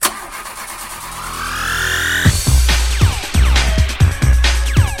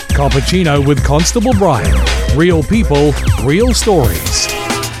Cappuccino with Constable Brian. Real people, real stories.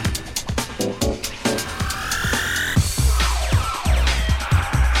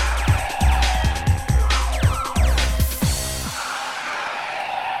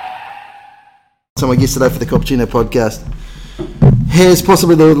 So my guest today for the Cappuccino podcast has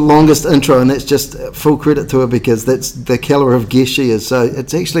possibly the longest intro, and that's just full credit to her because that's the caliber of guest she is. So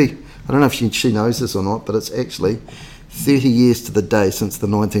it's actually, I don't know if she knows this or not, but it's actually 30 years to the day since the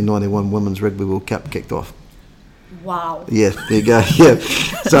 1991 Women's Rugby World Cup kicked off. Wow. Yeah, there you go. Yeah.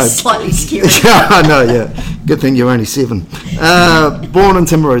 So, slightly scary. Yeah, I know, yeah. Good thing you're only 7. Born in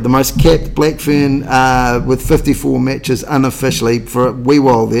Timaru, the most capped black fern with 54 matches unofficially for a wee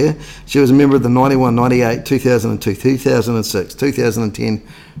while there. She was a member of the 91, 98, 2002, 2006, 2010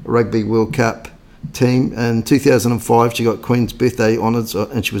 Rugby World Cup team. In 2005, she got Queen's Birthday honours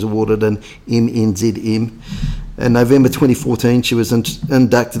and she was awarded an MNZM. In November 2014, she was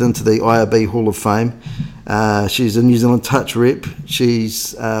inducted into the IRB Hall of Fame. She's a New Zealand touch rep.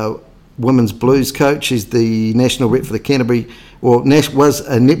 She's women's blues coach. She's the national rep for the Canterbury, was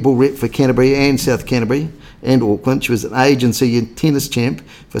a netball rep for Canterbury and South Canterbury and Auckland. She was an agency and tennis champ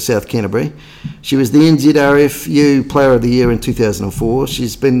for South Canterbury. She was the NZRFU Player of the Year in 2004.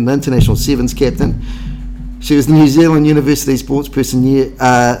 She's been an international sevens captain. She was the New Zealand University Sportsperson Year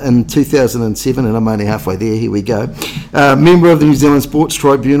in 2007, and I'm only halfway there, here we go. Member of the New Zealand Sports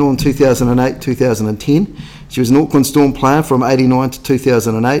Tribunal in 2008-2010. She was an Auckland Storm player from 89 to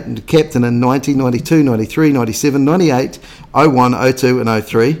 2008, and captain in 90, 92, 93, 97, 98, 01, 02 and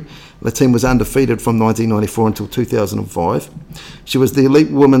 03. The team was undefeated from 1994 until 2005. She was the elite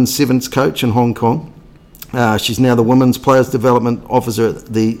women's sevens coach in Hong Kong. She's now the Women's Players Development Officer at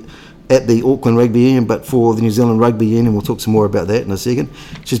the Auckland Rugby Union, but for the New Zealand Rugby Union. We'll talk some more about that in a second.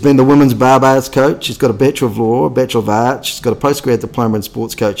 She's been the Women's Barbars coach. She's got a Bachelor of Law, a Bachelor of Arts. She's got a postgrad diploma in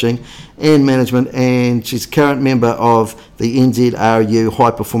sports coaching and management, and she's a current member of the NZRU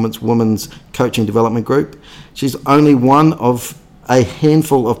High Performance Women's Coaching Development Group. She's only one of a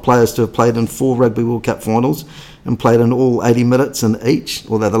handful of players to have played in 4 Rugby World Cup finals and played in all 80 minutes in each,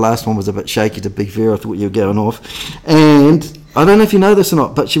 although the last one was a bit shaky, to be fair. I thought you were going off. And I don't know if you know this or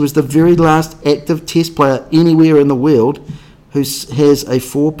not, but she was the very last active test player anywhere in the world who has a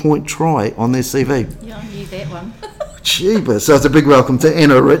 4-point try on their CV. Yeah, I knew that one. Jeebus. So it's a big welcome to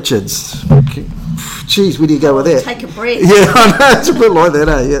Anna Richards. Jeez, where do you go with that? Take a breath. Yeah, I know, it's a bit like that,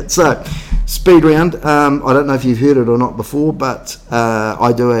 eh? Yeah. So, speed round. I don't know if you've heard it or not before, but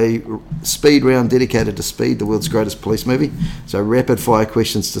I do a speed round dedicated to Speed, the world's greatest police movie. So, rapid fire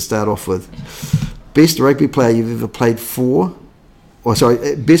questions to start off with. Best rugby player you've ever played for?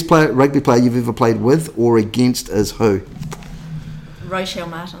 Best rugby player you've ever played with or against is who? Rochelle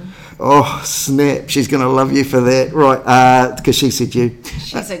Martin. Oh, snap. She's going to love you for that. Right, because she said you.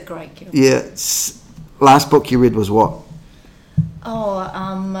 She's a great girl. Yeah. Last book you read was what?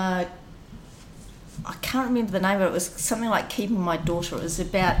 I can't remember the name of it. It was something like Keeping My Daughter. It was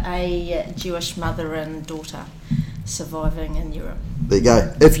about a Jewish mother and daughter surviving in Europe. There you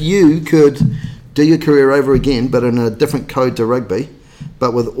go. If you could do your career over again, but in a different code to rugby,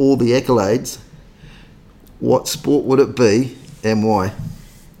 but with all the accolades, what sport would it be and why?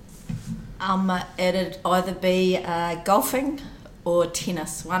 It'd either be golfing or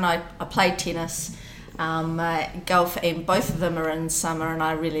tennis. I played tennis, golf, and both of them are in summer, and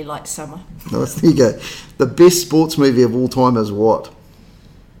I really like summer. Nice, there you go. The best sports movie of all time is what?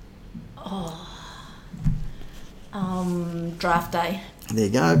 Draft Day. There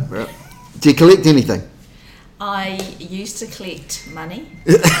you go. Right. Do you collect anything? I used to collect money.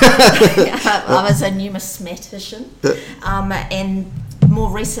 I was a numismatician, and more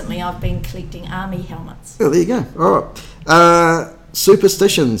recently I've been collecting army helmets. Oh, there you go. All right.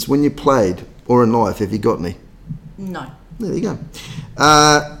 Superstitions when you played or in life, have you got any? No. There you go.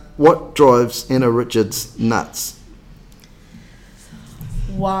 What drives Anna Richards nuts?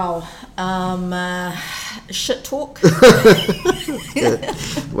 Wow. Shit talk. Yeah.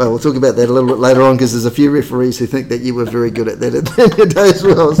 Well, we'll talk about that a little bit later on because there's a few referees who think that you were very good at that in your day as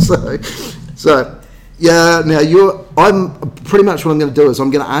well. So yeah. Now I'm pretty much what I'm going to do is I'm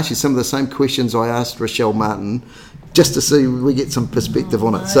going to ask you some of the same questions I asked Rochelle Martin, just to see we get some perspective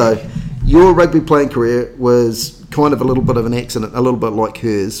on it. So your rugby playing career was kind of a little bit of an accident, a little bit like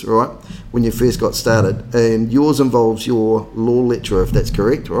hers, right? When you first got started, and yours involves your law lecturer, if that's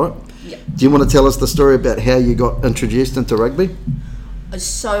correct, right? Yep. Do you want to tell us the story about how you got introduced into rugby?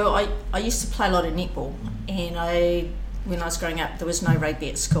 So I used to play a lot of netball, and when I was growing up there was no rugby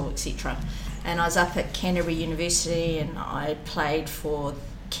at school, etc. And I was up at Canterbury University and I played for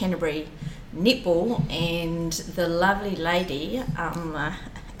Canterbury netball, and the lovely lady,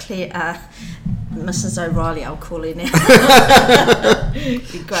 Mrs. O'Reilly, I'll call her now.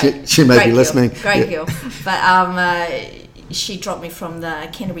 She may be listening. Great girl. But she dropped me from the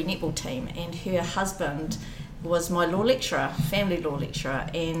Canterbury netball team, and her husband was my law lecturer, family law lecturer,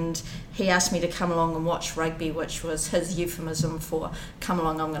 and he asked me to come along and watch rugby, which was his euphemism for come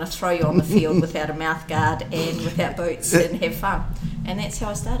along, I'm going to throw you on the field without a mouth guard and without boots and have fun. And that's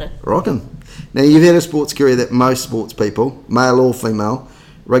how I started. Rocking. Now, you've had a sports career that most sports people, male or female,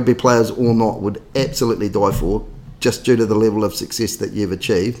 rugby players or not, would absolutely die for, just due to the level of success that you've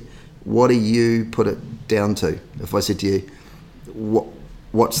achieved. What do you put it down to? If I said to you,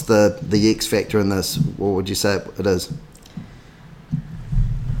 what's the X factor in this? What would you say it is?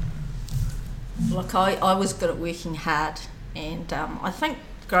 Look, I was good at working hard, and I think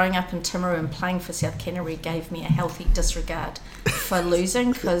growing up in Timaru and playing for South Canterbury gave me a healthy disregard for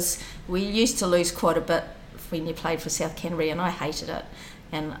losing, because we used to lose quite a bit when you played for South Canterbury, and I hated it,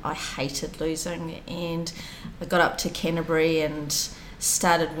 and I hated losing. And I got up to Canterbury and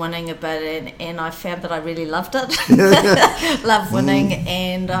started winning a bit, and I found that I really loved it. Love winning,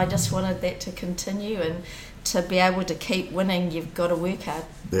 and I just wanted that to continue, and to be able to keep winning, you've got to work hard.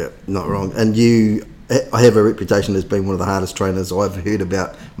 Yeah, not wrong. And I have a reputation as being one of the hardest trainers I've heard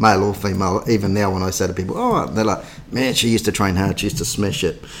about, male or female. Even now when I say to people, they're like, man, she used to train hard, she used to smash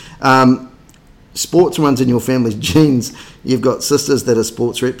it. Sports runs in your family's genes. You've got sisters that are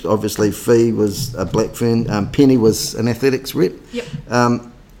sports reps. Obviously, Fee was a Blackfern. Penny was an athletics rep. Yep.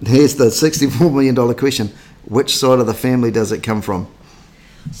 Here's the $64 million question. Which side of the family does it come from?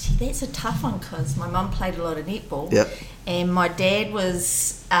 See, that's a tough one, because my mum played a lot of netball. Yep. And my dad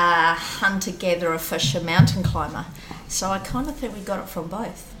was a hunter-gatherer, fisher, mountain climber. So I kind of think we got it from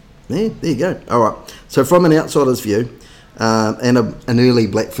both. Yeah, there you go. All right. So from an outsider's view, and an early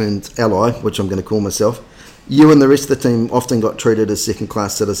Blackferns ally, which I'm going to call myself, you and the rest of the team often got treated as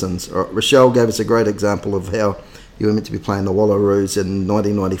second-class citizens. Rochelle gave us a great example of how you were meant to be playing the Wallaroos in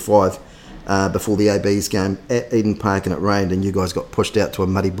 1995 before the AB's game at Eden Park, and it rained, and you guys got pushed out to a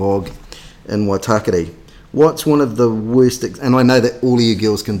muddy bog in Waitakere. What's one of the worst, and I know that all of you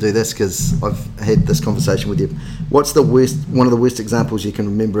girls can do this because I've had this conversation with you, what's one of the worst examples you can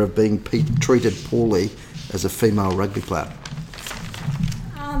remember of being treated poorly as a female rugby player?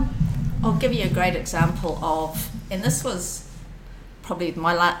 I'll give you a great example of, and this was probably it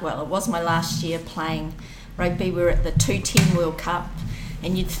was my last year playing rugby. We were at the 210 World Cup,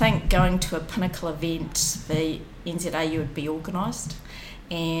 and you'd think going to a pinnacle event, the NZAU would be organised.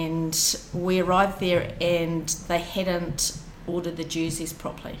 And we arrived there and they hadn't ordered the jerseys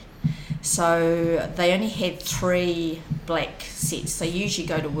properly. So they only had 3 black sets. They usually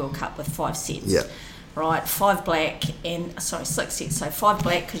go to World Cup with 5 sets. Yeah. Right, 5 black and 6 sets. So 5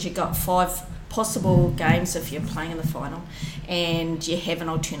 black because you've got 5 possible games if you're playing in the final, and you have an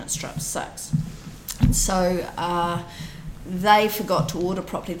alternate strip, 6. So they forgot to order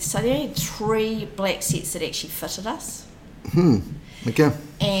properly. So they only had 3 black sets that actually fitted us. Okay.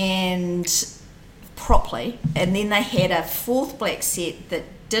 And properly, and then they had a 4th black set that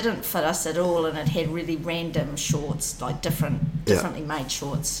didn't fit us at all, and it had really random shorts, like differently made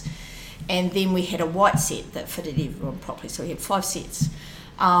shorts. And then we had a white set that fitted everyone properly, so we had 5 sets.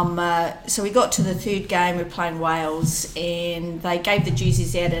 So we got to the 3rd game, we were playing Wales, and they gave the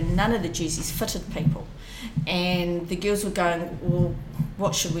jerseys out, and none of the jerseys fitted people. And the girls were going, well,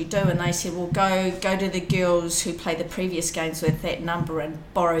 what should we do? And they said, well, go to the girls who played the previous games with that number and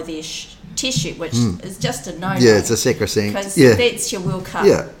borrow their t-shirt, which is just a no-no. Yeah, it's a sacrosanct. Because that's your World Cup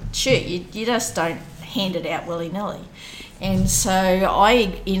shirt. You just don't hand it out willy-nilly. And so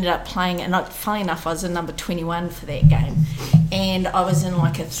I ended up playing, and funnily enough, I was in number 21 for that game, and I was in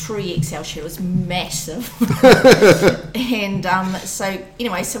like a 3XL shirt. It was massive. And so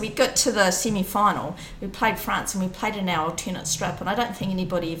anyway, so we got to the semi-final. We played France, and we played in our alternate strip, and I don't think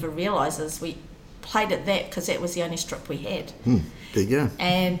anybody ever realises we played at that because that was the only strip we had. There you go.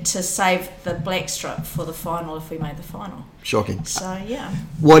 And to save the black strip for the final if we made the final. Shocking. So, yeah.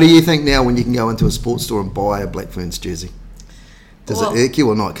 What do you think now when you can go into a sports store and buy a Blackferns jersey? Does it irk you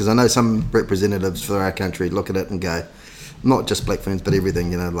or not? Because I know some representatives for our country look at it and go, not just Blackferns, but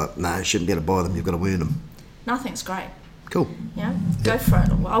everything, like, no, you shouldn't be able to buy them, you've got to earn them. Nothing's great. Cool. Yeah, go for it.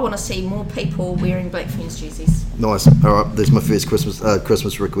 I want to see more people wearing Blackferns jerseys. Nice. All right, there's my first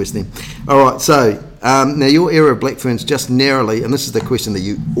Christmas request then. All right, so now your era of Blackferns just narrowly, and this is the question that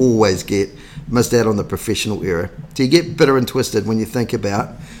you always get, missed out on the professional era. Do you get bitter and twisted when you think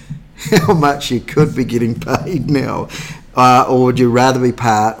about how much you could be getting paid now? Or would you rather be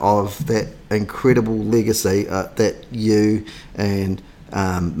part of that incredible legacy that you and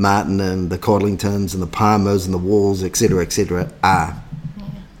Martin and the Codlingtons and the Palmers and the Walls, etc., are?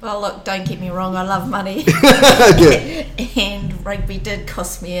 Well, look, don't get me wrong, I love money. Yeah. And rugby did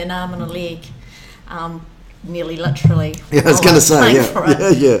cost me an arm and a leg, nearly literally. Yeah, I was going to say,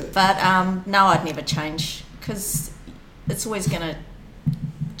 yeah. But no, I'd never change, because it's always going to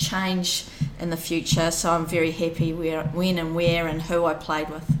change in the future. So I'm very happy when and where and who I played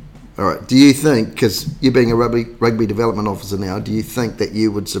with. All right. Do you think, because you're being a rugby development officer now, do you think that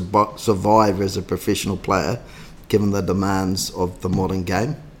you would survive as a professional player, given the demands of the modern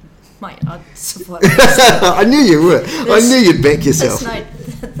game? Mate, I'd survive. I knew you would. I knew you'd back yourself.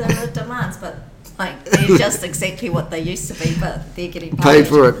 There are demands, but like they're just exactly what they used to be, but they're getting paid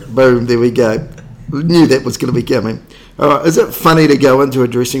for it. Boom, there we go. Knew that was going to be coming. All right. Is it funny to go into a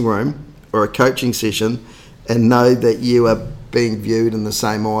dressing room or a coaching session and know that you are being viewed in the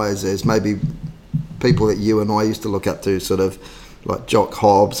same eyes as maybe people that you and I used to look up to, sort of like Jock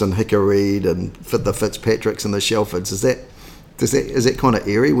Hobbs and Hickory and the Fitzpatricks and the Shelfords? Is that kind of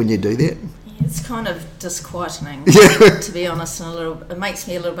eerie when you do that? Yeah, it's kind of disquieting, to be honest, and it makes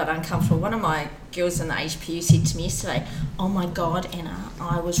me a little bit uncomfortable. One of my girls in the HPU said to me yesterday, "Oh my God, Anna,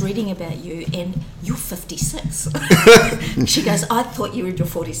 I was reading about you and you're 56." She goes, "I thought you were in your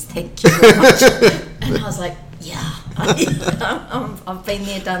 40s, thank you very much." And I was like, yeah, I've been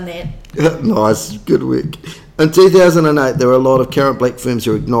there, done that. Nice, good work. In 2008, there were a lot of current black firms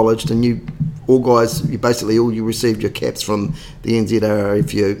who acknowledged, and you received your caps from the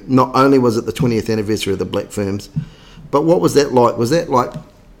NZRFU. Not only was it the 20th anniversary of the black firms, but what was that like? Was that like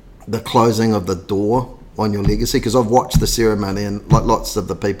the closing of the door on your legacy? Because I've watched the ceremony, and like lots of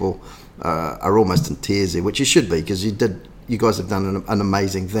the people are almost in tears there, which you should be, because you guys have done an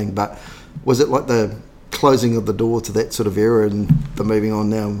amazing thing. But was it like the closing of the door to that sort of era and the moving on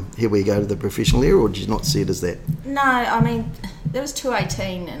now, here we go to the professional era, or did you not see it as that? No, I mean, there was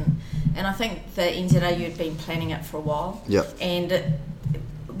 2018, and I think the NZAU had been planning it for a while. Yep. And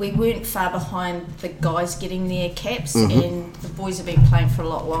we weren't far behind the guys getting their caps, and the boys have been playing for a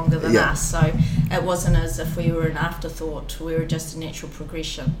lot longer than us, so it wasn't as if we were an afterthought, we were just a natural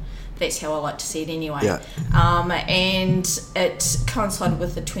progression. That's how I like to see it anyway. Yeah. And it coincided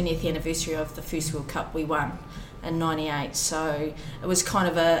with the 20th anniversary of the first World Cup we won in 98, so it was kind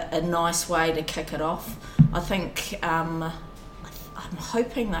of a nice way to kick it off. I think I'm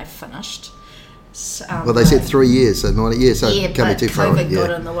hoping they've finished. Well, they said 3 years, so 90 years, so yeah, coming but too far. COVID got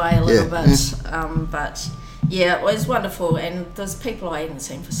in the way a little bit. But yeah, it was wonderful, and there's people I hadn't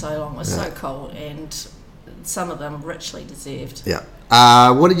seen for so long. It was so cool, and some of them richly deserved. Yeah.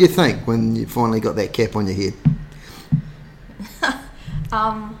 What did you think when you finally got that cap on your head?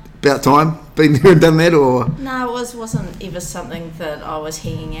 About time? Been there and done that, or? No, it wasn't ever something that I was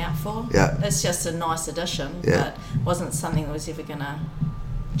hanging out for. Yeah. It's just a nice addition, but it wasn't something that was ever going to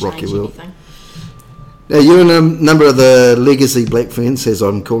change anything. Now, you and a number of the legacy Black Ferns, as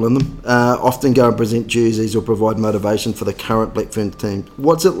I'm calling them, often go and present jerseys or provide motivation for the current Black Ferns team.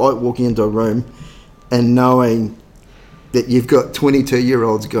 What's it like walking into a room and knowing that you've got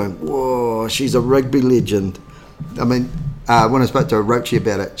 22-year-olds going, whoa, she's a rugby legend? I mean, when I spoke to Roachie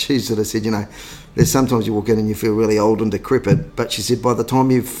about it, she sort of said, there's sometimes you walk in and you feel really old and decrepit, but she said by the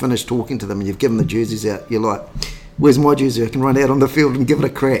time you've finished talking to them and you've given the jerseys out, you're like, where's my jersey? I can run out on the field and give it a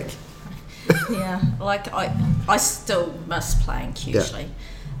crack. Yeah, like I still miss playing hugely.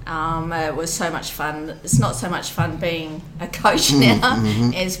 It was so much fun. It's not so much fun being a coach now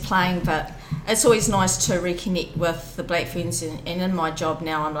as playing, but it's always nice to reconnect with the Black Ferns, and in my job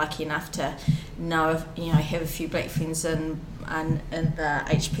now I'm lucky enough to have a few Black Ferns in the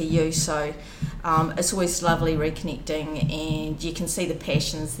HPU, so it's always lovely reconnecting, and you can see the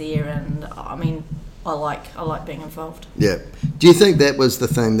passions there, and I mean, I like being involved. Yeah. Do you think that was the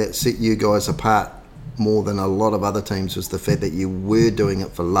thing that set you guys apart more than a lot of other teams, was the fact that you were doing it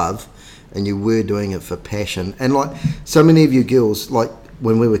for love and you were doing it for passion? And like so many of you girls, like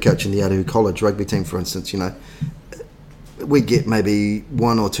when we were coaching the Aotearoa College rugby team, for instance, we get maybe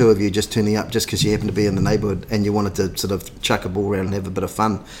one or two of you just turning up just because you happen to be in the neighbourhood and you wanted to sort of chuck a ball around and have a bit of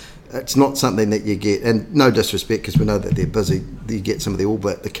fun. It's not something that you get, and no disrespect, because we know that they're busy, you get some of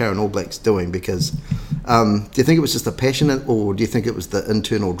the current All Blacks doing, because do you think it was just a passion, or do you think it was the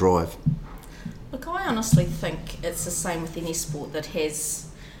internal drive? Look, I honestly think it's the same with any sport that has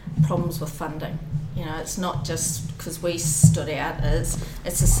problems with funding. It's not just because we stood out. It's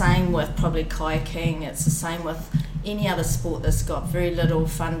the same with probably kayaking. It's the same with any other sport that's got very little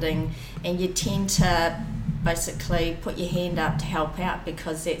funding, and you tend to basically put your hand up to help out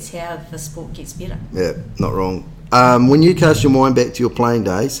because that's how the sport gets better. Yeah, not wrong. When you cast your mind back to your playing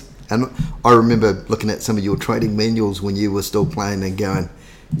days, and I remember looking at some of your training manuals when you were still playing and going,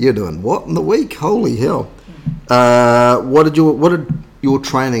 you're doing what in the week? Holy hell. What did your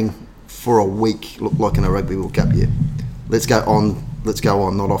training for a week look like in a Rugby World Cup year? Let's go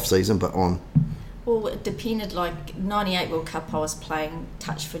on, not off season, but on. Well, it depended. Like 98 World Cup, I was playing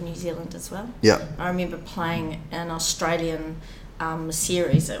touch for New Zealand as well. Yeah. I remember playing an Australian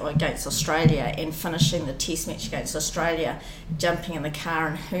series against Australia and finishing the test match against Australia, jumping in the car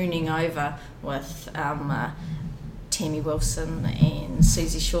and hooning over with Tammy Wilson and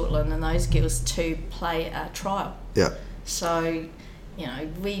Susie Shortland and those girls to play a trial. Yeah. So, you know,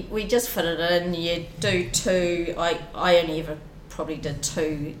 we just fit it in. You do two. I only ever probably did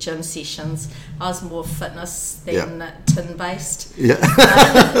 2 gym sessions. I was more fitness than tin based. Yeah.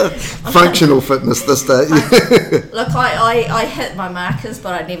 Functional fitness this day. Look, I hit my markers,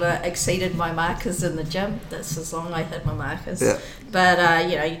 but I never exceeded my markers in the gym. That's as long as I hit my markers. Yeah. But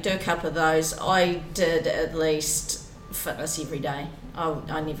you know, you do a couple of those. I did at least fitness every day.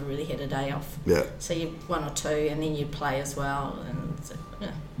 I never really had a day off. Yeah. So you 1 or 2, and then you play as well. And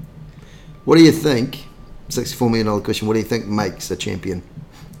yeah. What do you think? $64 million question. What do you think makes a champion?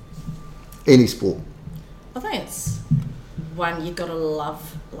 Any sport. I think it's 1, you've got to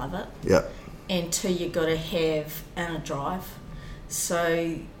love it. Yeah. And 2, you've got to have inner drive.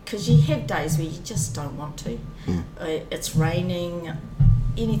 So, because you have days where you just don't want to. It's raining,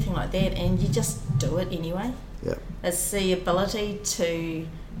 anything like that, and you just do it anyway. Yeah. It's the ability to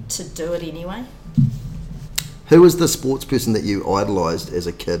do it anyway. Who was the sports person that you idolised as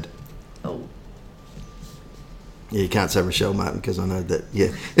a kid? Oh. Yeah, you can't say Rochelle Martin because I know that.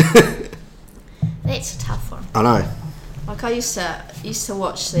 Yeah. That's a tough one. I know. Like I used to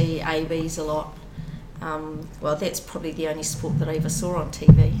watch the ABs a lot. Well, that's probably the only sport that I ever saw on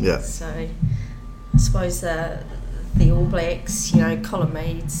TV. Yeah. So I suppose the All Blacks, you know, Colin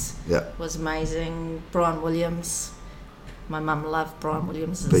Meads was amazing. Brian Williams. My mum loved Brian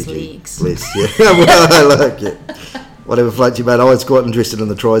Williams' legs. Bless, yeah. Well, I like it. Whatever floats your boat. I was quite interested in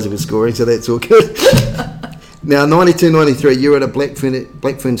the tries he was scoring, so that's all good. Now, 92-93, you were at a Black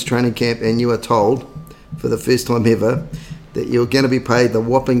Ferns training camp and you were told, for the first time ever, that you're going to be paid the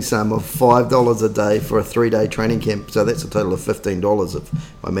whopping sum of $5 a day for a 3-day training camp. So that's a total of $15 if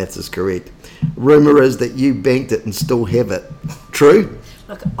my maths is correct. Rumour is that you banked it and still have it. True?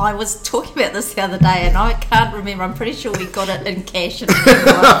 Look, I was talking about this the other day and I can't remember. I'm pretty sure we got it in cash.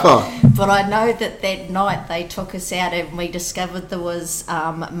 But I know that night they took us out and we discovered there was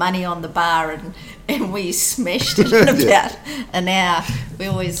money on the bar and we smashed it in about an hour. We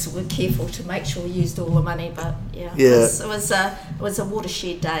always were careful to make sure we used all the money, but it was a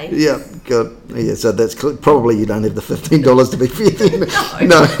watershed day. Yeah, good. Yeah, so that's probably you don't have the $15 to be fair then.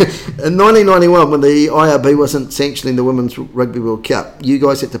 No. In 1991, when the IRB wasn't sanctioning the Women's Rugby World Cup, you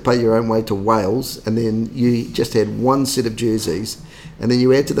guys had to pay your own way to Wales, and then you just had one set of jerseys, and then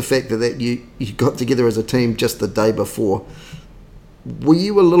you add to the fact that you got together as a team just the day before. Were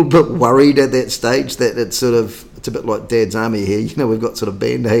you a little bit worried at that stage that it's a bit like Dad's Army here? You know, we've got sort of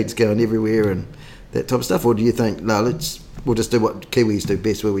band-aids going everywhere and that type of stuff, or do you think, no, we'll just do what Kiwis do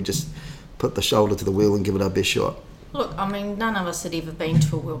best, where we just put the shoulder to the wheel and give it our best shot? Look, I mean, none of us had ever been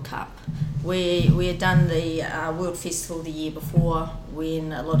to a World Cup. We had done the World Festival the year before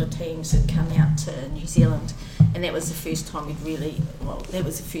when a lot of teams had come out to New Zealand, and that was the first time we'd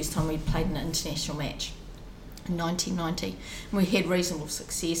played an international match in 1990. And we had reasonable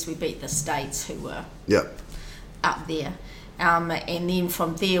success. We beat the States, who were up there. And then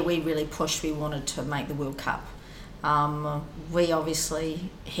from there we really pushed. We wanted to make the World Cup. We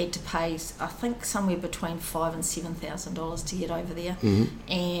obviously had to pay, I think, somewhere between $5,000 and $7,000 to get over there.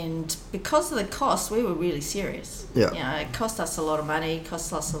 Mm-hmm. And because of the cost, we were really serious. Yeah. You know, it cost us a lot of money, it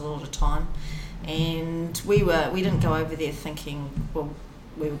cost us a lot of time. And we didn't go over there thinking, well,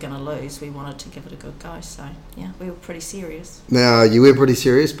 we were going to lose. We wanted to give it a good go. So, yeah, we were pretty serious. Now, you were pretty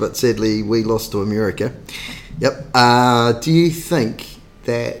serious, but sadly we lost to America. Yep. Do you think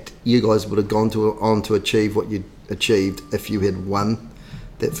that you guys would have gone on to achieve what you achieved if you had won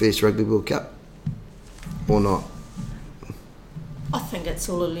that first Rugby World Cup, or not? I think it's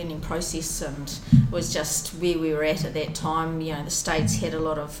all a learning process, and it was just where we were at that time. You know, the States had a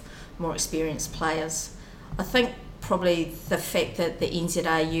lot of more experienced players. I think probably the fact that the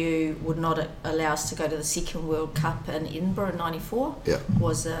NZRU would not allow us to go to the second World Cup in Edinburgh in ¡94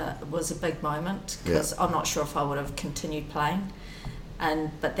 was a big moment, because I'm not sure if I would have continued playing.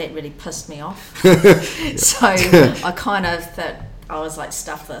 But that really pissed me off. So I kind of thought, I was like,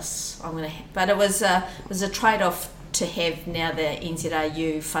 stuff this. But it was a trade-off to have now the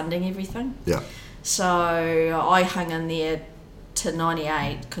NZRU funding everything. Yeah. So I hung in there to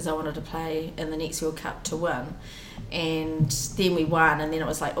 98 because I wanted to play in the next World Cup to win. and then we won, and then it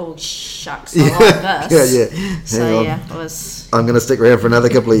was like, oh shucks, I like this. Yeah. So yeah, it was. I'm going to stick around for another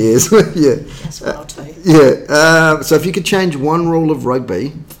couple of years. Yeah. That's one or two. Yeah. So if you could change one rule of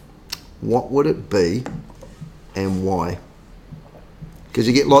rugby, what would it be, and why? Because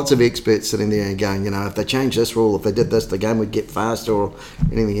you get lots of experts sitting there and going, you know, if they change this rule, if they did this, the game would get faster or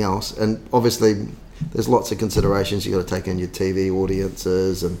anything else. And obviously, there's lots of considerations you got to take in, your TV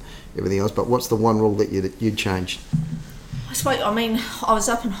audiences and everything else. But what's the one rule that you'd change? I suppose. I mean, I was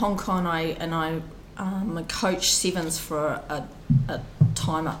up in Hong Kong, and I coached sevens for a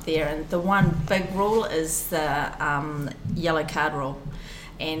time up there, and the one big rule is the yellow card rule,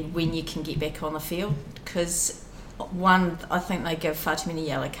 and when you can get back on the field, because I think they give far too many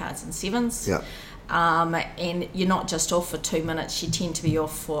yellow cards in sevens. Yeah. And you're not just off for 2 minutes, you tend to be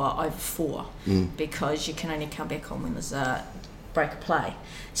off for over 4 because you can only come back on when there's a break of play.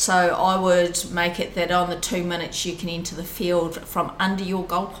 So I would make it that on the 2 minutes you can enter the field from under your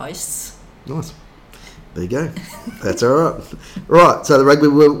goalposts. Nice. There you go. That's all right. Right, so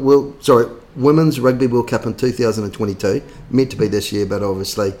the Women's Rugby World Cup in 2022, meant to be this year, but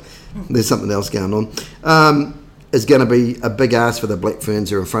obviously there's something else going on. Is going to be a big ask for the Black Ferns.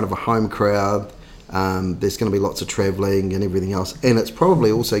 They're in front of a home crowd. There's going to be lots of travelling and everything else, and it's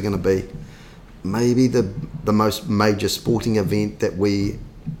probably also going to be maybe the most major sporting event that we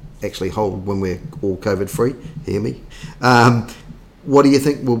actually hold when we're all COVID free. Hear me? What do you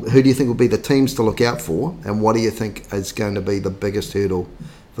think? Who do you think will be the teams to look out for, and what do you think is going to be the biggest hurdle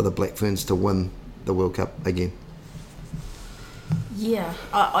for the Black Ferns to win the World Cup again? Yeah,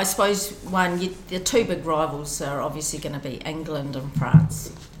 I suppose the two big rivals are obviously going to be England and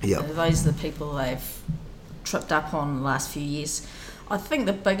France. Yeah, those are the people they've tripped up on the last few years. I think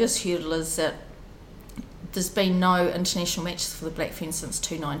the biggest hurdle is that there's been no international matches for the Black Ferns since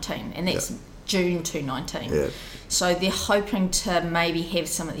 2019, and that's June 2019. Yeah. So they're hoping to maybe have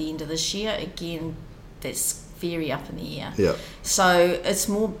some at the end of this year. Again, that's very up in the air. Yeah. So it's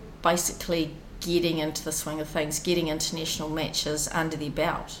more basically getting into the swing of things, getting international matches under their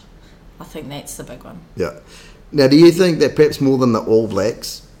belt. I think that's the big one. Yeah. Now, do you think that perhaps more than the All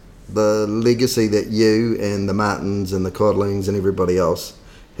Blacks, the legacy that you and the Martins and the Codlings and everybody else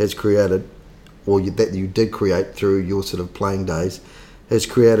has created, or that you did create through your sort of playing days, has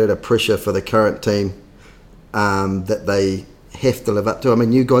created a pressure for the current team that they have to live up to? I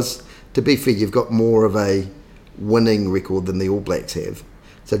mean, you guys, to be fair, you've got more of a winning record than the All Blacks have.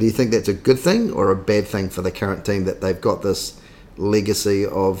 So do you think that's a good thing or a bad thing for the current team that they've got this legacy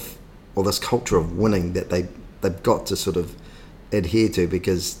of, or this culture of winning that they've got to sort of adhere to,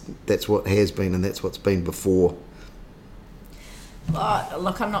 because that's what has been and that's what's been before?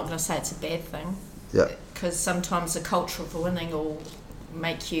 Look, I'm not going to say it's a bad thing. Yeah. Because sometimes the culture of winning will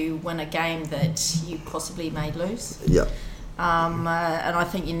make you win a game that you possibly may lose. Yeah. And I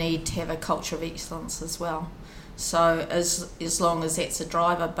think you need to have a culture of excellence as well. So as long as that's a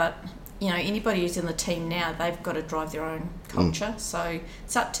driver, but you know, anybody who's in the team now, they've got to drive their own culture. So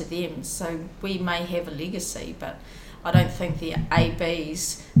it's up to them. So we may have a legacy, but I don't think the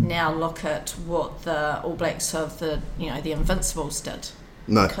ABs now look at what the All Blacks of the Invincibles did.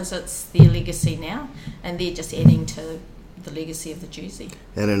 No. Because it's their legacy now, and they're just adding to the legacy of the jersey.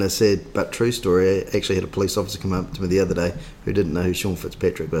 And in a sad but true story, I actually had a police officer come up to me the other day who didn't know who Sean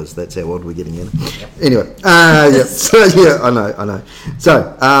Fitzpatrick was. That's how odd we're getting in. Yep. Anyway, I know.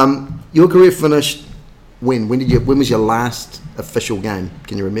 So, your career finished when? When was your last official game?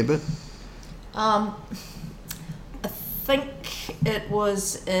 Can you remember? I think it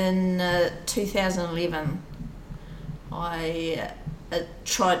was in 2011. I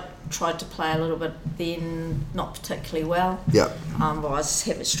tried to play a little bit then, not particularly well. Yeah. I was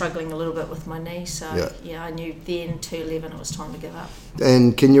struggling a little bit with my knee, so I knew then 2011 it was time to give up.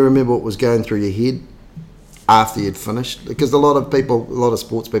 And can you remember what was going through your head after you'd finished? Because a lot of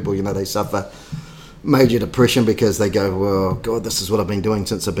sports people, they suffer major depression because they go, well, God, this is what I've been doing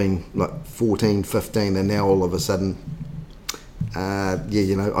since I've been like 14, 15, and now all of a sudden, I'm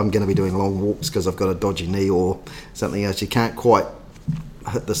going to be doing long walks because I've got a dodgy knee or something else. You can't quite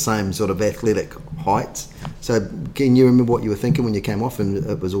hit the same sort of athletic heights. So can you remember what you were thinking when you came off and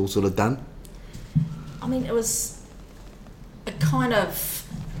it was all sort of done? I mean, it was a kind of,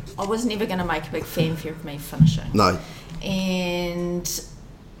 I was never going to make a big fanfare of me finishing. No. And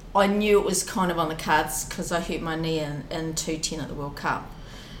I knew it was kind of on the cards because I hurt my knee in 2010 at the World Cup.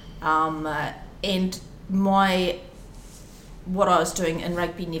 And what I was doing in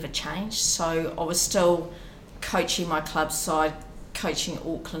rugby never changed, so I was still coaching my club side coaching at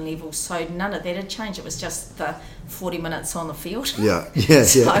Auckland level, so none of that had changed. It was just the 40 minutes on the field. Yeah.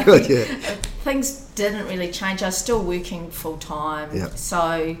 Good, yeah. Things didn't really change. I was still working full time. Yeah.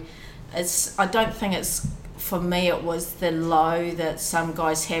 So I don't think it's, for me, it was the low that some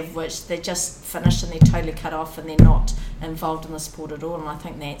guys have, which they're just finished and they're totally cut off and they're not involved in the sport at all, and I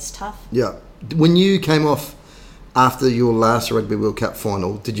think that's tough. Yeah. When you came off after your last Rugby World Cup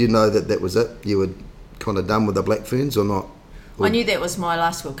final, did you know that was it? You were kind of done with the Black Ferns or not? I knew that was my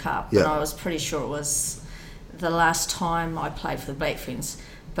last World Cup, Yeah. and I was pretty sure it was the last time I played for the Black Ferns.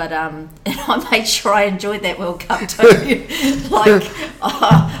 But and I made sure I enjoyed that World Cup too.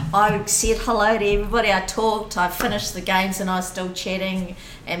 I said hello to everybody. I talked. I finished the games, and I was still chatting.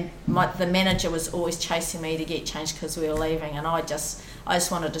 And the manager was always chasing me to get changed because we were leaving. And I just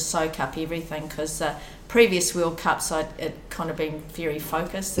wanted to soak up everything, because the previous World Cups it kind of been very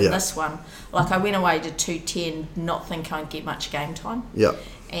focused. And this one, I went away to 210, not thinking I'd get much game time. Yeah.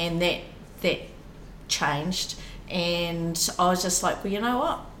 And that changed. And I was just like, well, you know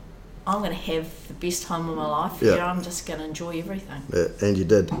what? I'm going to have the best time of my life here. I'm just going to enjoy everything. Yeah, and you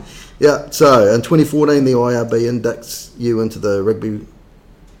did. Yeah, so in 2014, the IRB inducts you into the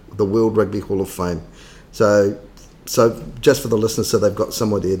World Rugby Hall of Fame. So just for the listeners, so they've got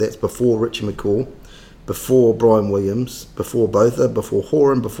some idea, that's before Richie McCaw, before Brian Williams, before Botha, before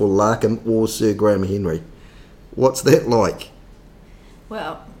Horan, before Larkham, or Sir Graham Henry. What's that like?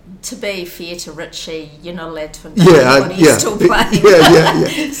 Well, to be fair to Richie, you're not allowed to invite when he's still playing.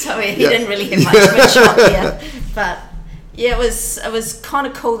 Yeah. So he didn't really have much of a shot there. But yeah, it was kind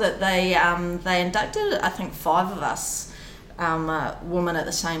of cool that they inducted, I think, 5 of us women at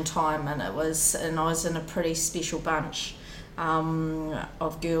the same time, and I was in a pretty special bunch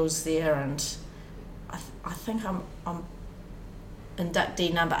of girls there, and I think I'm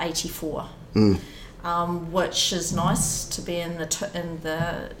inductee number 84. Which is nice to be in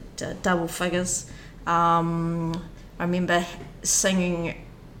the double figures. I remember singing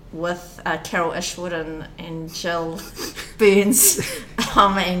with Carol Ishwood and Jill Burns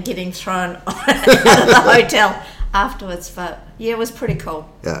and getting thrown out of the hotel afterwards. But yeah, it was pretty cool.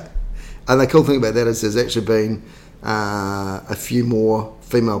 Yeah, and the cool thing about that is there's actually been a few more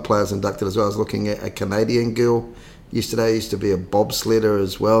female players inducted as well. I was looking at a Canadian girl yesterday, used to be a bobsledder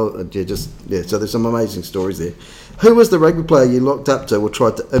as well. So there's some amazing stories there. Who was the rugby player you looked up to or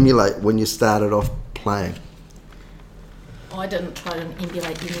tried to emulate when you started off playing? I didn't try to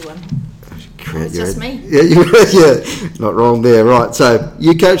emulate anyone. It's just me. Yeah, not wrong there. Right, so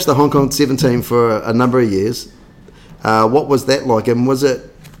you coached the Hong Kong 17 for a number of years. What was that like, and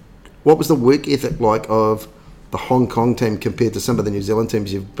what was the work ethic like of the Hong Kong team compared to some of the New Zealand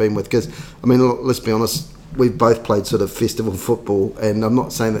teams you've been with? Because, I mean, let's be honest, we've both played sort of festival football, and I'm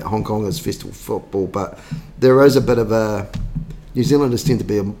not saying that Hong Kong is festival football, but there is a bit of a... New Zealanders tend to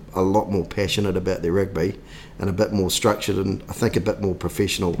be a lot more passionate about their rugby and a bit more structured and I think a bit more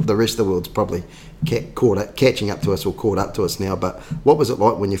professional. The rest of the world's probably catching up to us or caught up to us now, but what was it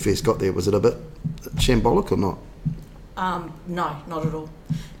like when you first got there? Was it a bit shambolic or not? No, not at all.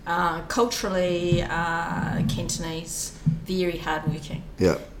 Culturally, Cantonese, very hardworking,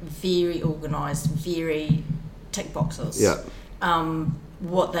 very organised, very tick boxes.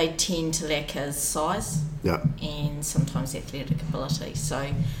 What they tend to lack is size and sometimes athletic ability. So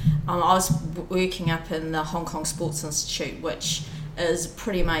I was working up in the Hong Kong Sports Institute, which is a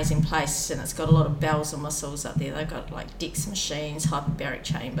pretty amazing place, and it's got a lot of bells and whistles up there. They've got like DEX machines, hyperbaric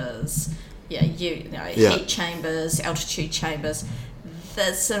chambers, heat chambers, altitude chambers.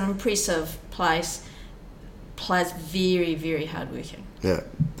 That's an impressive place. Players very, very hardworking. Yeah.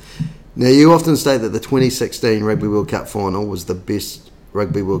 Now, you often say that the 2016 Rugby World Cup final was the best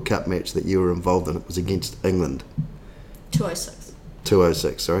Rugby World Cup match that you were involved in. It was against England. 206.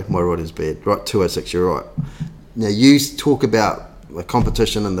 206, sorry. My writing's bad. Right, 206, you're right. Now, you talk about the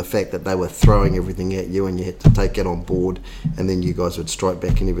competition and the fact that they were throwing everything at you and you had to take it on board and then you guys would strike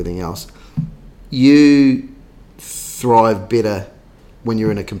back and everything else. You thrive better when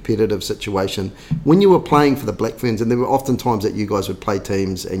you're in a competitive situation. When you were playing for the Black Ferns, and there were often times that you guys would play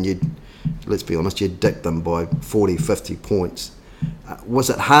teams and let's be honest, you'd dick them by 40, 50 points.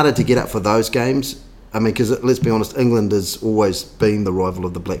 Was it harder to get up for those games? I mean, because let's be honest, England has always been the rival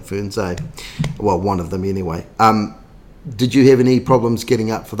of the Black Ferns, eh? Well, one of them anyway. Did you have any problems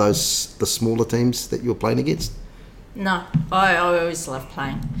getting up for the smaller teams that you were playing against? No, I always love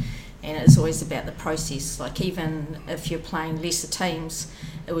playing. And it's always about the process. Like, even if you're playing lesser teams,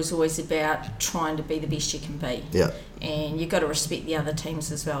 it was always about trying to be the best you can be. Yeah. And you've got to respect the other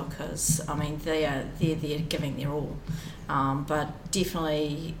teams as well, because, I mean, they're giving their all. But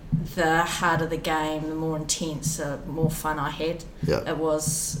definitely the harder the game, the more intense, the more fun I had. Yeah. It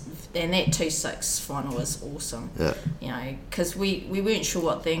was, and that 2-6 final was awesome. Yeah. You know, because we weren't sure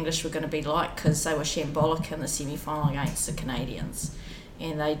what the English were going to be like, because they were shambolic in the semi-final against the Canadians,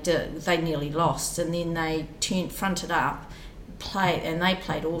 and they nearly lost, and then they fronted up, they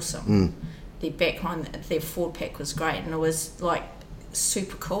played awesome. Their backline, their forward pack was great, and it was like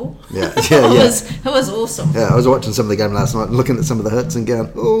super cool. Yeah. It was awesome. Yeah, I was watching some of the game last night, looking at some of the hits and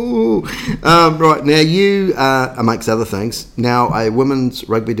going, "Oh!" Right now, you are, amongst other things, now a women's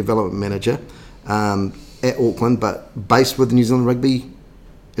rugby development manager at Auckland, but based with New Zealand Rugby.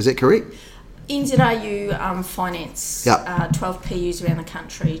 Is that correct? NZRU finance 12 PUs around the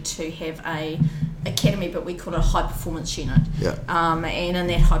country to have a academy, but we call it a high performance unit. Yeah. And in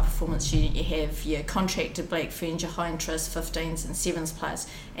that high performance unit, you have your contracted black ferns, your high interest 15s and 7s players,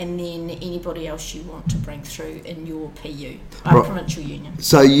 and then anybody else you want to bring through in your PU, Right. provincial union.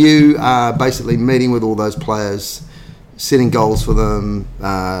 So you are basically meeting with all those players, setting goals for them,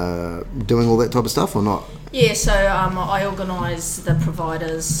 doing all that type of stuff, or not? Yeah, so I organise the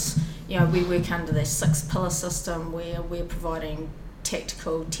providers. You know, we work under the 6-pillar system where we're providing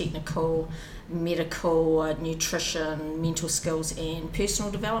tactical, technical, medical, nutrition, mental skills and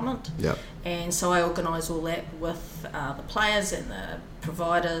personal development. Yeah. And so I organise all that with the players and the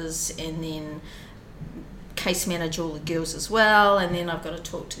providers, and then case manage all the girls as well, and then I've got to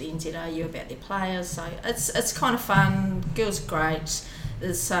talk to the NZRU about their players. So it's kind of fun. Girls are great.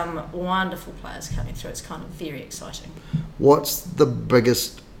 There's some wonderful players coming through. It's kind of very exciting. What's the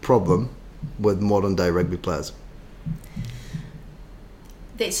biggest problem with modern day rugby players?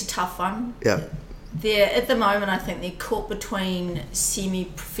 That's a tough one. Yeah. At the moment, I think they're caught between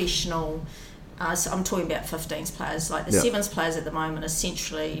semi-professional. So I'm talking about 15s players. Like the 7s players at the moment,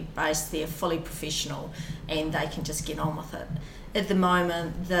 essentially based, they're fully professional and they can just get on with it. At the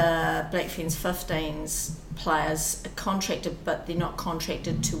moment, the Black Ferns 15s players are contracted, but they're not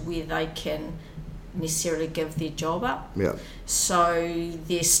contracted to where they can necessarily give their job up. Yeah. So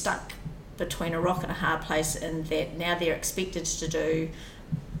they're stuck between a rock and a hard place, in that now they're expected to do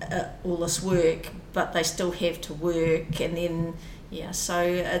all this work, but they still have to work, and then so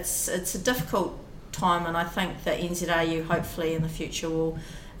it's a difficult time, and I think that NZRU hopefully in the future will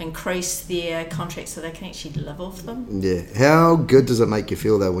increase their contracts so they can actually live off them. Yeah. How good does it make you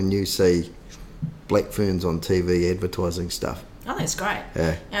feel though when you see Black Ferns on TV advertising stuff? I think it's great.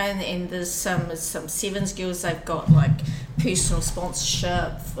 Yeah. And there's some 7s girls, they've got like personal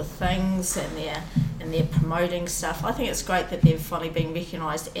sponsorship for things, and they're promoting stuff. I think it's great that they've finally been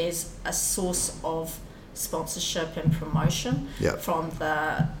recognised as a source of sponsorship and promotion from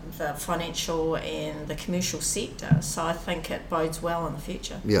the financial and the commercial sector. So I think it bodes well in the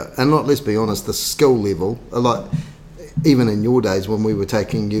future. Yeah, and let's be honest, the skill level, like even in your days when we were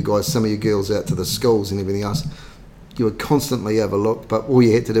taking you guys, some of you girls out to the schools and everything else, you were constantly overlooked, but all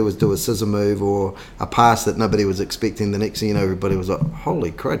you had to do was do a scissor move or a pass that nobody was expecting. The next thing you know, everybody was like,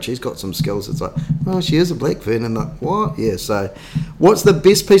 holy crud, she's got some skills. It's like, oh, she is a Black Fern. And like, what? Yeah, so what's the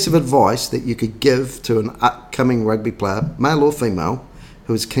best piece of advice that you could give to an upcoming rugby player, male or female,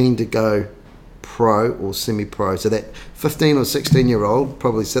 who is keen to go pro or semi-pro? So that 15 or 16-year-old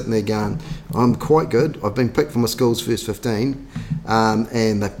probably sitting there going, I'm quite good. I've been picked for my school's first 15,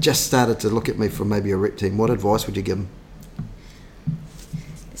 and they've just started to look at me for maybe a rep team. What advice would you give them?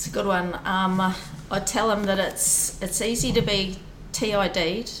 It's a good one. I tell them that it's easy to be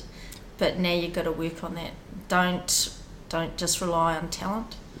TID'd, but now you've got to work on that. Don't just rely on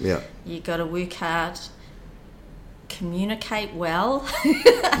talent. Yeah. You've got to work hard, communicate well.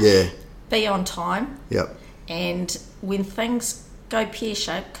 Yeah. Be on time. Yep. And when things go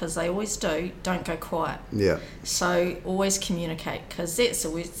pear-shaped, because they always do, don't go quiet. Yeah. So always communicate, because that's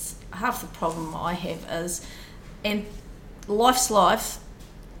half the problem I have is, and life's life,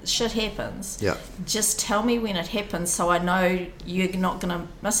 shit happens. Yeah. Just tell me when it happens so I know you're not going to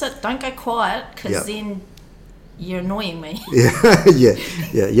miss it. Don't go quiet, because then you're annoying me. Yeah.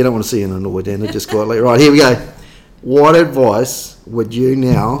 Yeah. You don't want to see an annoyed Anna, just quietly. Right, here we go. What advice would you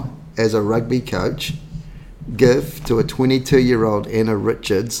now, as a rugby coach, give to a 22-year-old Anna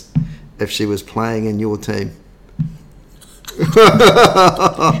Richards if she was playing in your team? You're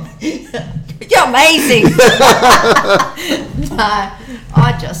amazing. No,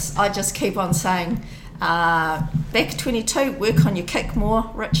 I just keep on saying, back at 22, work on your kick more,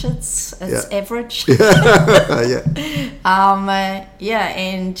 Richards. It's average.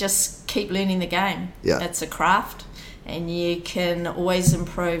 And just keep learning the game. Yeah. It's a craft, and you can always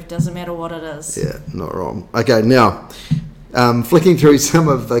improve, doesn't matter what it is. Yeah, not wrong. Okay, now, Flicking through some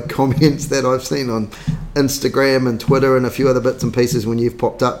of the comments that I've seen on Instagram and Twitter and a few other bits and pieces when you've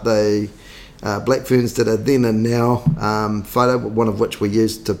popped up, the Black Ferns did a then and now photo, one of which we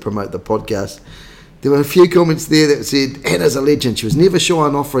used to promote the podcast. There were a few comments there that said, Anna's a legend. She was never shy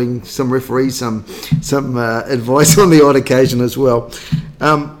on offering some referees some advice on the odd occasion as well.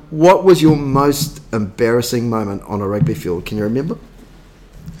 What was your most embarrassing moment on a rugby field? Can you remember?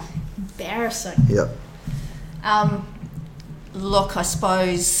 Embarrassing? Yep. Look, I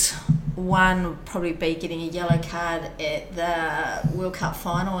suppose one would probably be getting a yellow card at the World Cup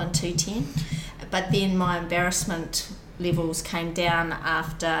final in 2010. But then my embarrassment levels came down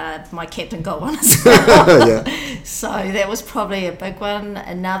after my captain got one as well. Yeah. So that was probably a big one.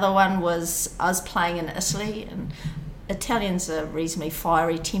 Another one was I was playing in Italy, and Italians are reasonably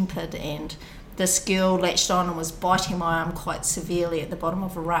fiery tempered, and this girl latched on and was biting my arm quite severely at the bottom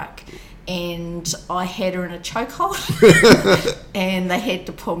of a ruck, and I had her in a chokehold and they had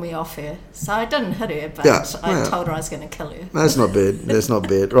to pull me off her. So I didn't hit her, but I told her I was going to kill her. That's not bad. That's not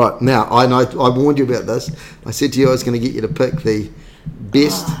bad. Right, now, I know I warned you about this. I said to you I was going to get you to pick the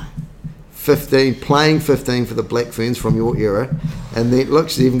best 15, playing 15 for the Black Ferns from your era. And then, look,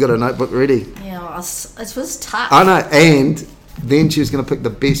 she's even got a notebook ready. Yeah, it was tough. I know, and then she was going to pick the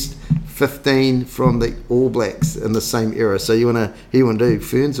best 15 from the All Blacks in the same era. So you want to do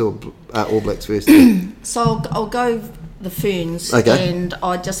Ferns or All Blacks first? So I'll go the Ferns, okay. And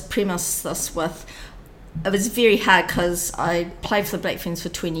I just premise this with, it was very hard because I played for the Black Ferns for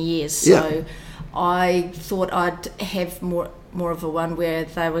 20 years, so I thought I'd have more of a one where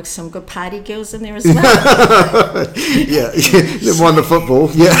there were some good party girls in there as well. They won the football,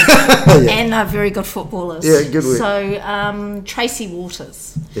 and they're very good footballers. Yeah, good work. So Tracy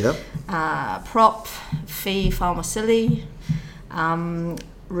Waters, prop, Fee Falmasili,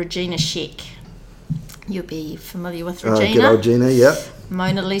 Regina Sheck. You'll be familiar with Regina. Good old Gina, yeah.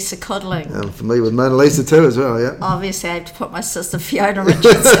 Mona Lisa Codling. I'm familiar with Mona Lisa too as well, yeah. Obviously I have to put my sister Fiona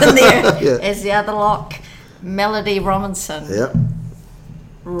Richards in there as the other lock. Melody Robinson. Yeah.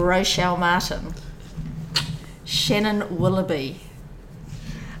 Rochelle Martin. Shannon Willoughby.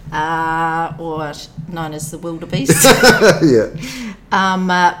 Or known as the Wildebeest.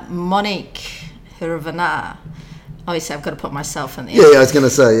 Monique Hurvana. Obviously I've got to put myself in there. Yeah, I was going to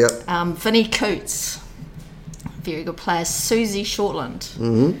say, Vinnie Coots. Very good player. Susie Shortland.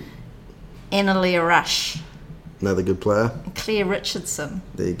 Mm-hmm. Annalia Rush. Another good player. Claire Richardson.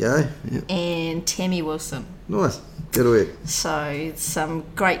 There you go. Yep. And Tammy Wilson. Nice. Good work. So some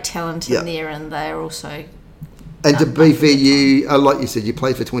great talent in there, and they're also... And to be fair, you, like you said, you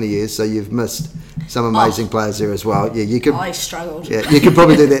played for 20 years, so you've missed some amazing players there as well. Yeah, you could. I struggled. Yeah, you could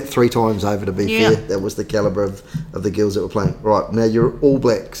probably do that 3 times over. To be fair, that was the calibre of the girls that were playing. Right, now you're All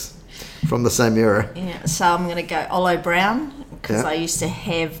Blacks from the same era. Yeah, so I'm going to go Olo Brown because I used to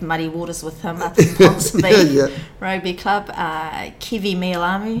have muddy waters with him up in Ponsonby Rugby Club. Kevi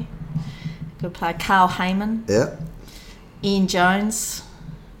Mialamu, good player. Carl Heyman. Yeah. Ian Jones.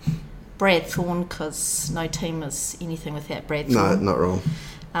 Brad Thorne, because no team is anything without Brad Thorne. No, not wrong.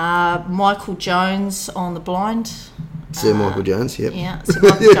 Michael Jones on the blind. Sir Michael Jones, yep. Yeah, Sir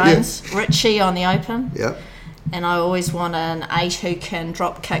Michael Jones. Richie on the open. Yep. And I always want an 8 who can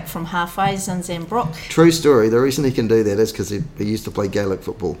drop kick from halfway, Zinzan Brook. True story. The reason he can do that is because he used to play Gaelic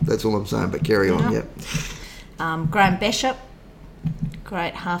football. That's all I'm saying, but carry on, yep. Graham Bishop,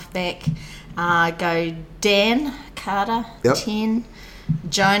 great halfback. Go Dan Carter, 10.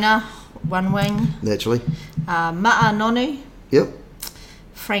 Jonah, one wing. Naturally. Ma'a Nonu. Yep.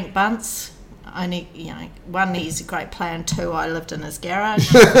 Frank Bunce. Only, one, he's a great player, and 2, I lived in his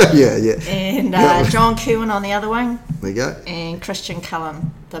garage. And John Kirwan on the other wing. There you go. And Christian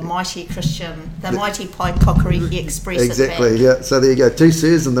Cullen, the mighty Pi Cockericky Express. Exactly, yeah. So there you go. 2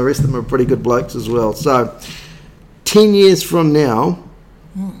 Sirs, and the rest of them are pretty good blokes as well. So, 10 years from now,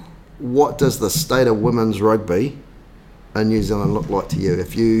 what does the state of women's rugby in New Zealand look like to you?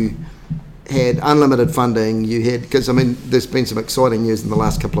 If you had unlimited funding, because there's been some exciting news in the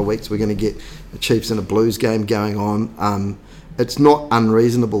last couple of weeks. We're going to get the Chiefs and a Blues game going on. It's not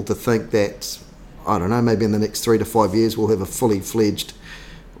unreasonable to think that, I don't know, maybe in the next 3 to 5 years we'll have a fully fledged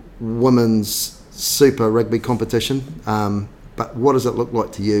women's super rugby competition. But what does it look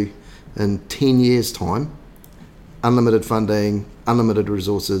like to you in 10 years' time? Unlimited funding, unlimited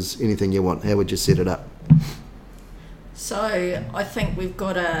resources, anything you want. How would you set it up? So I think we've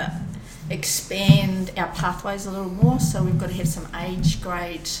got to expand our pathways a little more. So we've got to have some age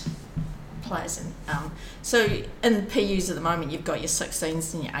grade players. So in PUs at the moment, you've got your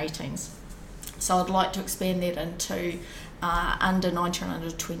 16s and your 18s. So I'd like to expand that into under 19 and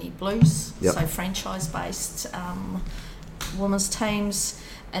under 20 Blues. So franchise based women's teams.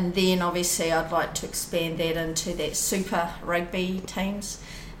 And then obviously I'd like to expand that into that Super Rugby teams.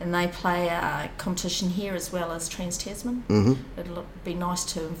 And they play a competition here as well as Trans-Tasman. Mm-hmm. It'll be nice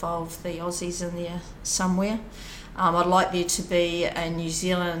to involve the Aussies in there somewhere. I'd like there to be a New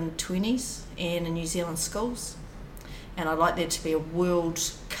Zealand 20s and a New Zealand schools. And I'd like there to be a World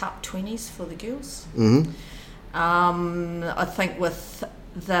Cup 20s for the girls. Mm-hmm. I think with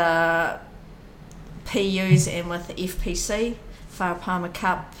the PUs and with the FPC, Farah Palmer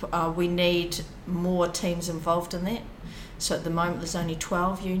Cup, we need more teams involved in that. So at the moment there's only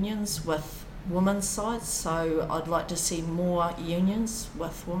 12 unions with women's sides, so I'd like to see more unions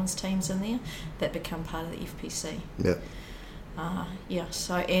with women's teams in there that become part of the FPC.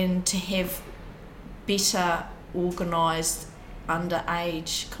 So and to have better organised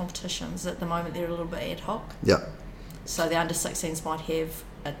underage competitions. At the moment they're a little bit ad hoc. So the under 16s might have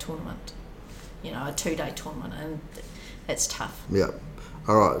a tournament, a 2-day tournament, and it's tough.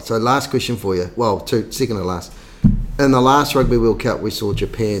 All right, so last question for you. Well, second to last. In the last Rugby World Cup, we saw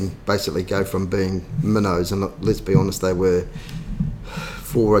Japan basically go from being minnows, and let's be honest, they were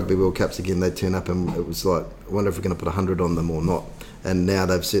 4 Rugby World Cups again. They turn up and it was like, I wonder if we're going to put 100 on them or not. And now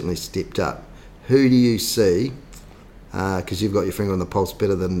they've certainly stepped up. Who do you see, because you've got your finger on the pulse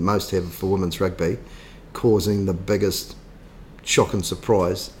better than most have for women's rugby, causing the biggest shock and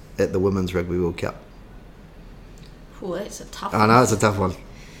surprise at the Women's Rugby World Cup? Oh, that's a tough one. I know, it's a tough one.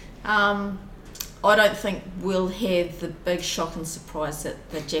 I don't think we'll have the big shock and surprise that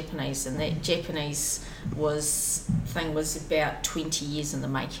the Japanese, and that Japanese thing was about 20 years in the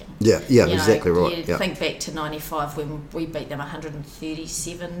making. Exactly right. You think back to 95 when we beat them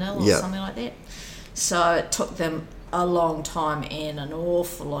 137-0 or something like that. So it took them a long time and an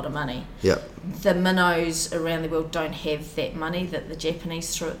awful lot of money. The minnows around the world don't have that money that the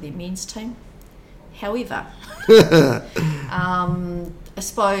Japanese threw at their men's team. However, I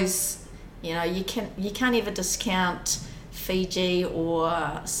suppose you can't ever discount Fiji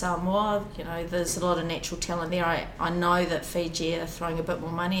or Samoa. There's a lot of natural talent there. I know that Fiji are throwing a bit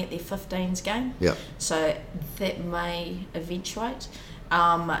more money at their 15s game. So that may eventuate.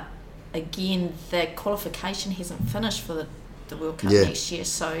 Again, the qualification hasn't finished for the World Cup next year,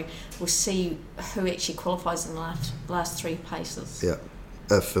 so we'll see who actually qualifies in the last 3 places.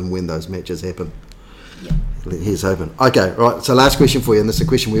 If and when those matches happen. Here's hoping. Okay, right, so last question for you, and this is a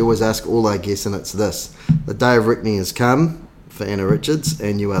question we always ask all our guests, and it's this. The day of reckoning has come for Anna Richards,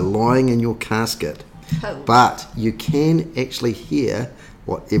 and you are lying in your casket. But you can actually hear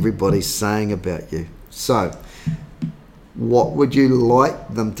what everybody's saying about you. So, what would you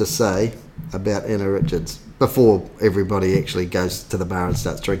like them to say about Anna Richards before everybody actually goes to the bar and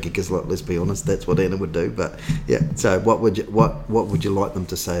starts drinking? Because let's be honest, that's what Anna would do. But so what would you like them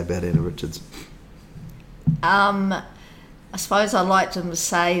to say about Anna Richards? I suppose I'd like them to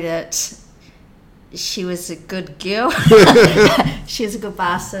say that she was a good girl. She was a good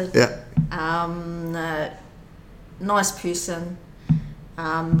bastard. Nice person,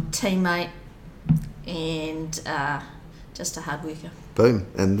 teammate, and just a hard worker. Boom.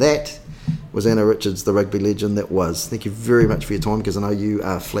 And that was Anna Richards, the rugby legend that was. Thank you very much for your time, because I know you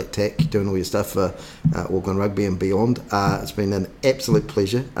are flat tack doing all your stuff for Auckland Rugby and beyond. It's been an absolute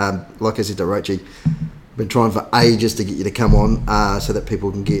pleasure. Like I said to Rochi, been trying for ages to get you to come on so that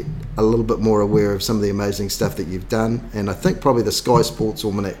people can get a little bit more aware of some of the amazing stuff that you've done. And I think probably the Sky Sports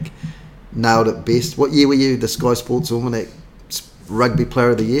Almanac nailed it best. What year were you the Sky Sports Almanac Rugby Player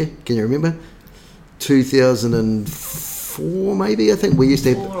of the Year? Can you remember? 2004 maybe, I think. We used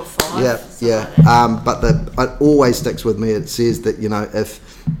to have 4 or 5. But it always sticks with me. It says that, if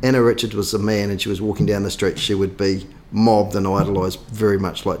Anna Richards was a man and she was walking down the street, she would be mobbed and idolised very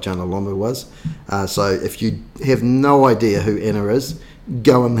much like Jonah Lomu was. So if you have no idea who Anna is,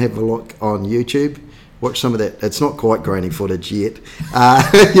 go and have a look on YouTube. Watch some of that. It's not quite grainy footage yet. I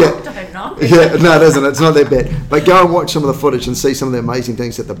don't know. No, it isn't. It's not that bad. But go and watch some of the footage and see some of the amazing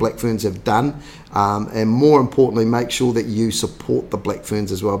things that the Black Ferns have done. And more importantly, make sure that you support the Black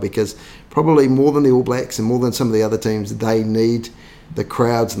Ferns as well, because probably more than the All Blacks and more than some of the other teams, they need the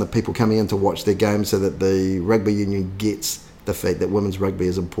crowds and the people coming in to watch their games so that the rugby union gets the fact that women's rugby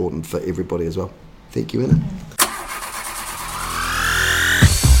is important for everybody as well. Thank you, Anna.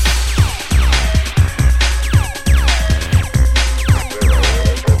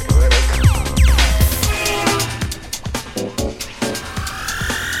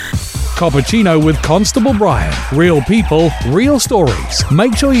 Cappuccino with Constable Brian. Real people, real stories.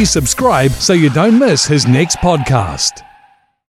 Make sure you subscribe so you don't miss his next podcast.